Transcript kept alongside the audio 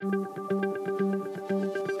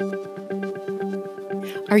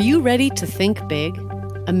Are you ready to think big?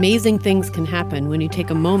 Amazing things can happen when you take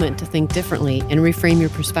a moment to think differently and reframe your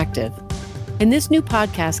perspective. In this new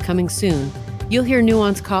podcast coming soon, you'll hear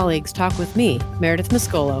Nuance colleagues talk with me, Meredith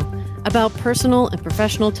Mascolo, about personal and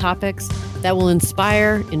professional topics that will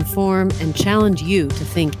inspire, inform, and challenge you to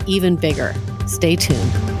think even bigger. Stay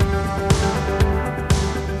tuned.